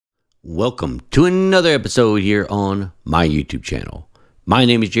Welcome to another episode here on my YouTube channel. My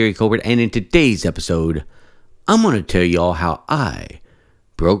name is Jerry Colbert, and in today's episode, I'm going to tell y'all how I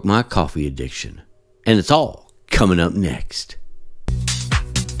broke my coffee addiction. And it's all coming up next.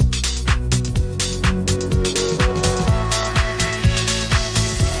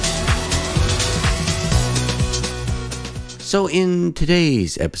 So in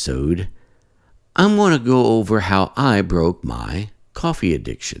today's episode, I'm going to go over how I broke my coffee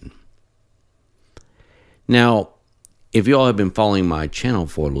addiction. Now, if you all have been following my channel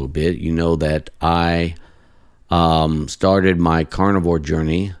for a little bit, you know that I started my carnivore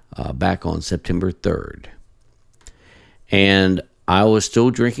journey back on September 3rd. And I was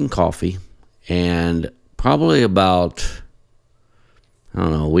still drinking coffee, and probably about, I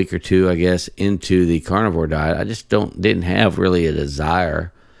don't know, a week or two, I guess, into the carnivore diet, I just didn't have really a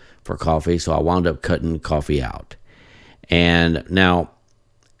desire for coffee, so I wound up cutting coffee out. And now,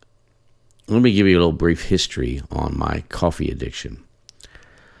 let me give you a little brief history on my coffee addiction.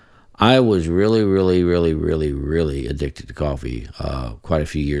 I was really addicted to coffee quite a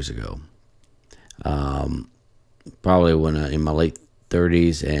few years ago. Probably when in my late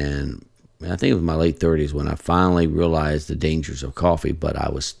 30s, and I think it was my late 30s when I finally realized the dangers of coffee, but I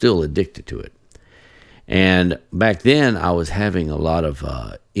was still addicted to it. And back then, I was having a lot of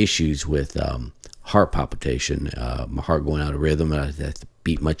issues with heart palpitation, my heart going out of rhythm, and I had to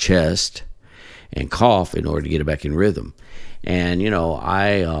beat my chest and cough in order to get it back in rhythm. And, you know,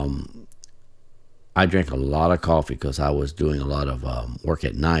 I drank a lot of coffee because I was doing a lot of work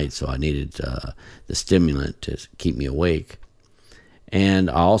at night, so I needed the stimulant to keep me awake. And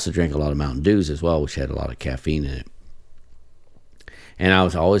I also drank a lot of Mountain Dews as well, which had a lot of caffeine in it. And I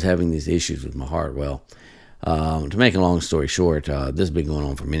was always having these issues with my heart. Well, to make a long story short, this has been going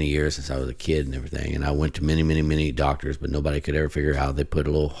on for many years since I was a kid and everything. And I went to many doctors, but nobody could ever figure out. They put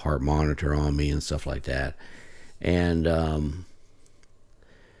a little heart monitor on me and stuff like that. And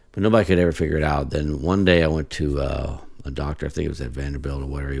but nobody could ever figure it out. Then one day I went to a doctor, I think it was at Vanderbilt or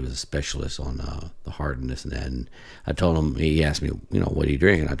whatever. He was a specialist on the heart and this and that. And I told him, he asked me, you know, what do you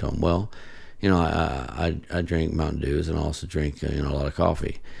drink? And I told him, well, you know, I drink Mountain Dews and I also drink, you know, a lot of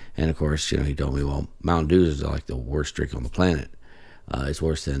coffee. And of course, you know, he told me, well, Mountain Dews is like the worst drink on the planet. It's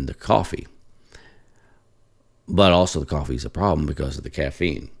worse than the coffee. But also the coffee is a problem because of the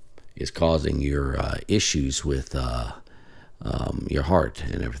caffeine. It's causing your issues with your heart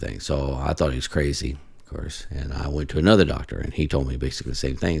and everything. So I thought he was crazy, of course. And I went to another doctor and he told me basically the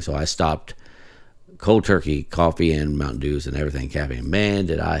same thing. So I stopped cold turkey, coffee, and Mountain Dews and everything caffeine. Man,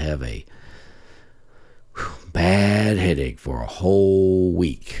 did I have a bad headache for a whole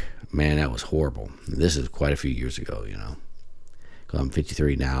week. Man, that was horrible. This is quite a few years ago, you know. Because I'm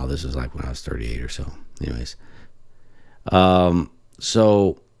 53 now. This was like when I was 38 or so. Anyways.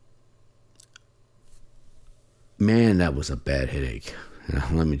 So, man, that was a bad headache.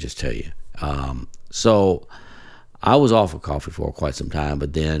 Let me just tell you. So, I was off of coffee for quite some time,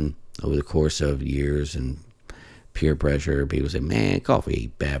 but then over the course of years and peer pressure, people say, man, coffee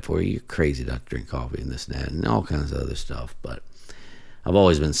ain't bad for you. You're crazy not to drink coffee and this and that and all kinds of other stuff. But I've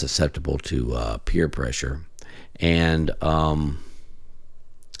always been susceptible to peer pressure. And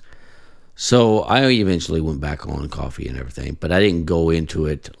so I eventually went back on coffee and everything, but I didn't go into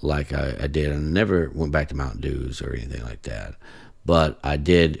it like I did. I never went back to Mountain Dews or anything like that. But I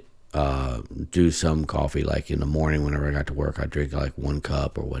did do some coffee, like in the morning whenever I got to work. I drink like 1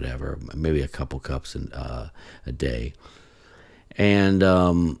 cup or whatever, maybe a couple cups a day.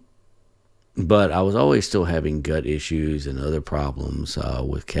 And but I was always still having gut issues and other problems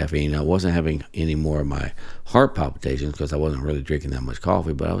with caffeine. I wasn't having any more of my heart palpitations because I wasn't really drinking that much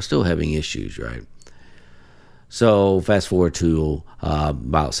coffee, but I was still having issues, right? So fast forward to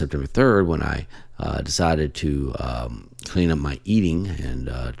about September 3rd when I decided to clean up my eating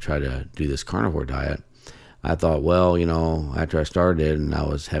and try to do this carnivore diet. I thought, well, you know, after I started and I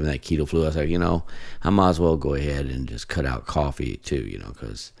was having that keto flu, I was like, you know, I might as well go ahead and just cut out coffee too, you know,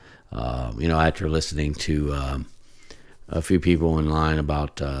 because, you know, after listening to a few people online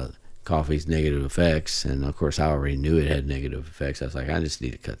about coffee's negative effects, and of course I already knew it had negative effects, I was like, I just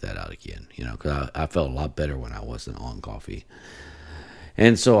need to cut that out again, you know, because I felt a lot better when I wasn't on coffee.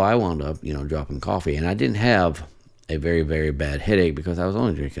 And so I wound up, you know, dropping coffee, and I didn't have a very bad headache because I was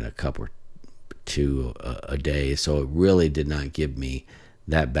only drinking a cup or two a day, so it really did not give me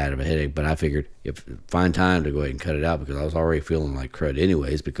that bad of a headache. But I figured find time to go ahead and cut it out because I was already feeling like crud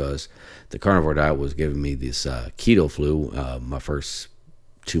anyways, because the carnivore diet was giving me this keto flu my first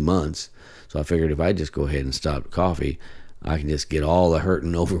 2 months. So I figured if I just go ahead and stop coffee, I can just get all the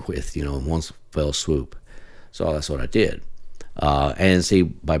hurting over with, you know, in one fell swoop. So that's what I did. And see,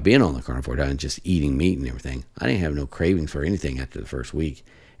 by being on the carnivore diet and just eating meat and everything, I didn't have no cravings for anything after the first week.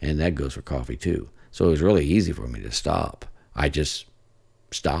 And that goes for coffee too. So it was really easy for me to stop. I just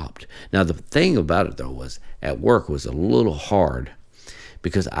stopped. Now, the thing about it, though, was at work was a little hard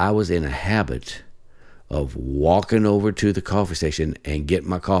because I was in a habit of walking over to the coffee station and getting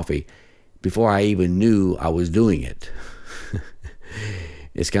my coffee before I even knew I was doing it.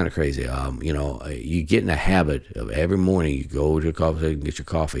 It's kind of crazy. You get in a habit of every morning you go to the coffee station and get your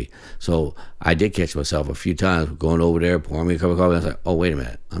coffee. So I did catch myself a few times going over there, pouring me a cup of coffee. And I was like, oh, wait a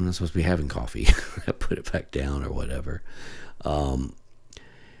minute. I'm not supposed to be having coffee. I put it back down or whatever.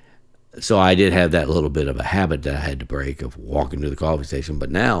 So I did have that little bit of a habit that I had to break of walking to the coffee station. But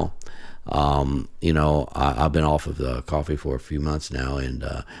now, I've been off of the coffee for a few months now, and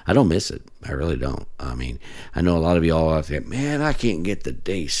I don't miss it. I really don't. I mean, I know a lot of y'all out there, man, I can't get the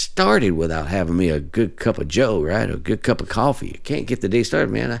day started without having me a good cup of Joe, right? A good cup of coffee. I can't get the day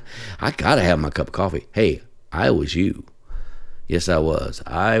started, man. I got to have my cup of coffee. Hey, I was you. Yes, I was.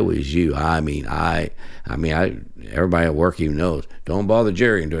 I was you. Everybody at work even knows. Don't bother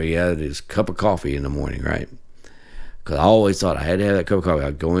Jerry until he has his cup of coffee in the morning, right? Because I always thought I had to have that cup of coffee.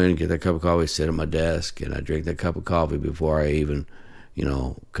 I'd go in, get that cup of coffee, sit at my desk, and I'd drink that cup of coffee before I even,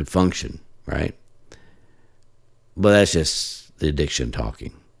 could function, right? But that's just the addiction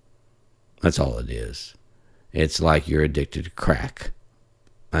talking. That's all it is. It's like you're addicted to crack.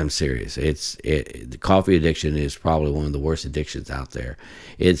 I'm serious. The coffee addiction is probably one of the worst addictions out there.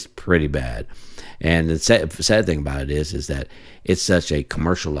 It's pretty bad. And the sad thing about it is that it's such a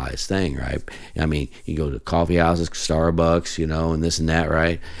commercialized thing, right? I mean, you go to coffee houses, Starbucks, and this and that,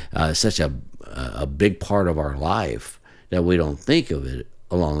 right? It's such a big part of our life that we don't think of it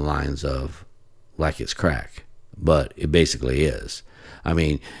along the lines of like it's crack. But it basically is. I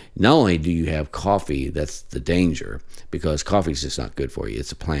mean, not only do you have coffee, that's the danger, because coffee is just not good for you.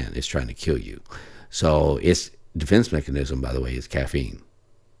 It's a plant. It's trying to kill you. So its defense mechanism, by the way, is caffeine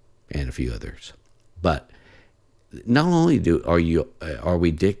and a few others. But not only are we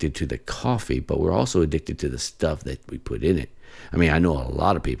addicted to the coffee, but we're also addicted to the stuff that we put in it. I mean, I know a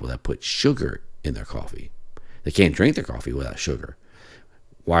lot of people that put sugar in their coffee. They can't drink their coffee without sugar.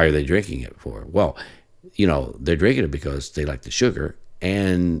 Why are they drinking it for? Well, they're drinking it because they like the sugar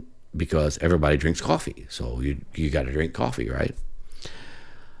and because everybody drinks coffee. So you got to drink coffee, right?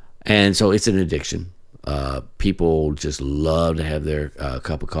 And so it's an addiction. People just love to have their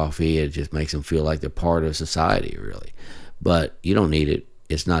cup of coffee. It just makes them feel like they're part of society, really. But you don't need it.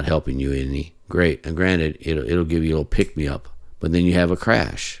 It's not helping you any. Great. And granted, it'll give you a little pick-me-up, but then you have a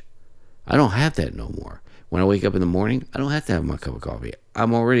crash. I don't have that no more. When I wake up in the morning, I don't have to have my cup of coffee.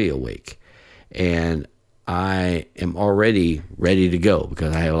 I'm already awake. And I am already ready to go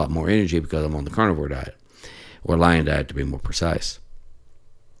because I have a lot more energy because I'm on the carnivore diet, or lion diet to be more precise.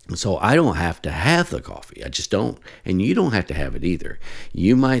 So I don't have to have the coffee. I just don't. And you don't have to have it either.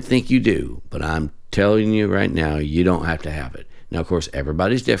 You might think you do, but I'm telling you right now, you don't have to have it. Now, of course,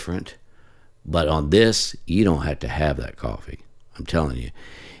 everybody's different, but on this, you don't have to have that coffee. I'm telling you.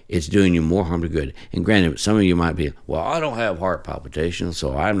 It's doing you more harm than good. And granted, some of you might be, well, I don't have heart palpitations,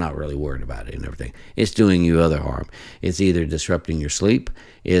 so I'm not really worried about it and everything. It's doing you other harm. It's either disrupting your sleep.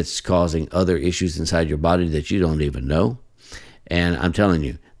 It's causing other issues inside your body that you don't even know. And I'm telling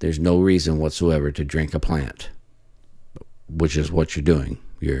you, there's no reason whatsoever to drink a plant, which is what you're doing.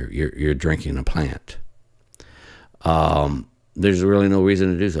 You're drinking a plant. There's really no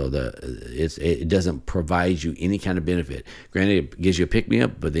reason to do so. It doesn't provide you any kind of benefit. Granted, it gives you a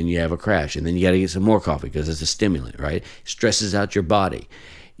pick-me-up, but then you have a crash, and then you got to get some more coffee because it's a stimulant, right? It stresses out your body.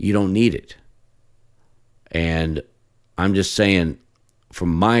 You don't need it. And I'm just saying,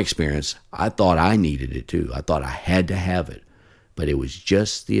 from my experience, I thought I needed it too. I thought I had to have it, but it was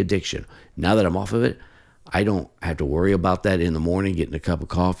just the addiction. Now that I'm off of it, I don't have to worry about that in the morning, getting a cup of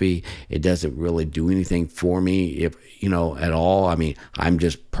coffee. It doesn't really do anything for me, at all. I mean, I'm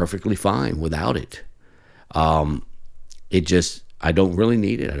just perfectly fine without it. I don't really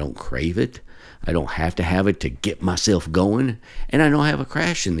need it. I don't crave it. I don't have to have it to get myself going. And I don't have a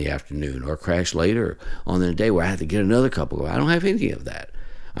crash in the afternoon or a crash later on the day where I have to get another cup of coffee. I don't have any of that.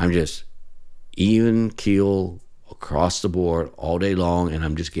 I'm just even keel across the board all day long, and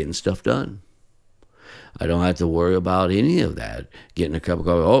I'm just getting stuff done. I don't have to worry about any of that. Getting a cup of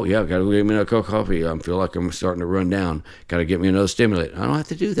coffee. Oh, yeah, got to get me another cup of coffee. I feel like I'm starting to run down. Got to get me another stimulant. I don't have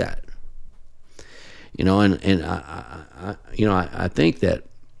to do that. I think that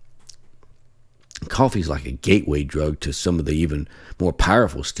coffee is like a gateway drug to some of the even more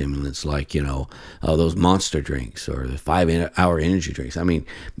powerful stimulants, like, those monster drinks or the 5-hour energy drinks. I mean,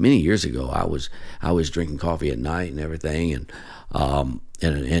 many years ago, I was drinking coffee at night and everything, and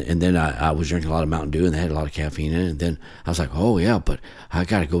then I was drinking a lot of Mountain Dew, and they had a lot of caffeine in it. And then I was like, oh yeah, but I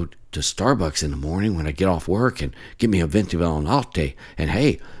got to go to Starbucks in the morning when I get off work and get me a venti melon latte. And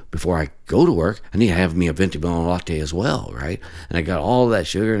hey, before I go to work, I need to have me a venti melon latte as well, right? And I got all that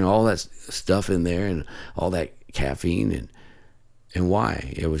sugar and all that stuff in there and all that caffeine, and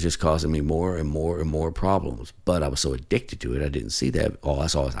why? It was just causing me more and more and more problems. But I was so addicted to it, I didn't see that. All I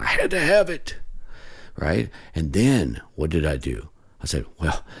saw was I had to have it, right? And then what did I do? I said,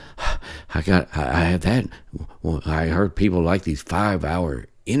 well, I have that. Well, I heard people like these 5-hour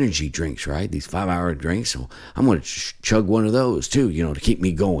energy drinks, right? These 5-hour drinks. So I'm going to chug one of those too, to keep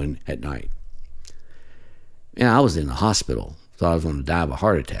me going at night. And I was in the hospital. Thought I was going to die of a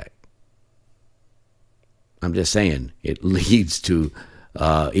heart attack. I'm just saying it leads to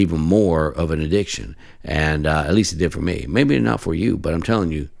even more of an addiction. And at least it did for me. Maybe not for you, but I'm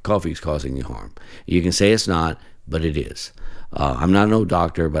telling you, coffee is causing you harm. You can say it's not, but it is. I'm not no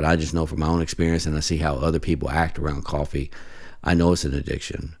doctor, but I just know from my own experience, and I see how other people act around coffee. I know it's an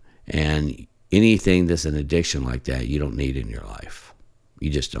addiction. And anything that's an addiction like that, you don't need in your life. You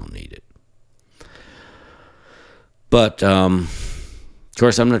just don't need it. But, of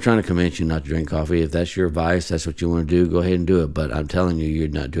course, I'm not trying to convince you not to drink coffee. If that's your advice, that's what you want to do, go ahead and do it. But I'm telling you, you're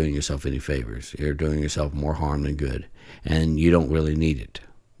not doing yourself any favors. You're doing yourself more harm than good. And you don't really need it.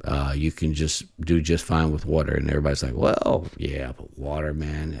 You can just do just fine with water. And everybody's like, well, yeah, but water,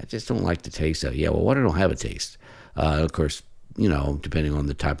 man, I just don't like the taste of it. Yeah, well, water don't have a taste. Of course, depending on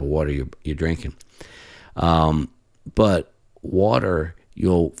the type of water you're drinking. But water,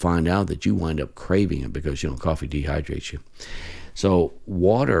 you'll find out that you wind up craving it because, coffee dehydrates you. So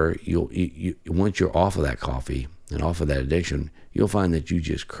water, you once you're off of that coffee and off of that addiction, you'll find that you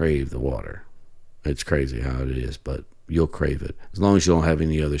just crave the water. It's crazy how it is, but you'll crave it as long as you don't have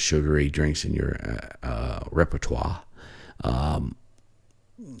any other sugary drinks in your repertoire. I'm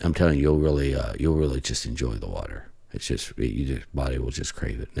telling you, you'll really just enjoy the water. It's just your body will just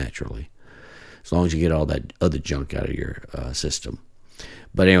crave it naturally, as long as you get all that other junk out of your system.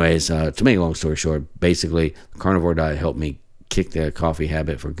 But anyways, to make a long story short, basically, the carnivore diet helped me kick the coffee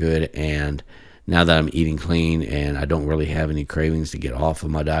habit for good. And now that I'm eating clean and I don't really have any cravings to get off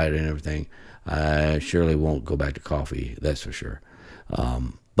of my diet and everything, I surely won't go back to coffee, that's for sure.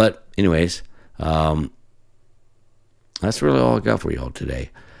 But anyways, that's really all I got for y'all today.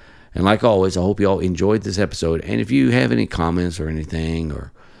 And like always, I hope y'all enjoyed this episode. And if you have any comments or anything,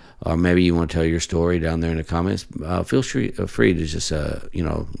 or maybe you want to tell your story down there in the comments, feel free to just leave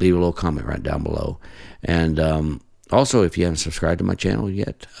a little comment right down below. And also, if you haven't subscribed to my channel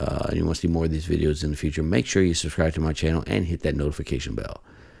yet, and you want to see more of these videos in the future, make sure you subscribe to my channel and hit that notification bell.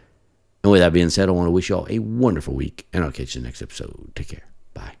 And with that being said, I want to wish y'all a wonderful week, and I'll catch you in the next episode. Take care.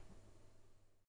 Bye.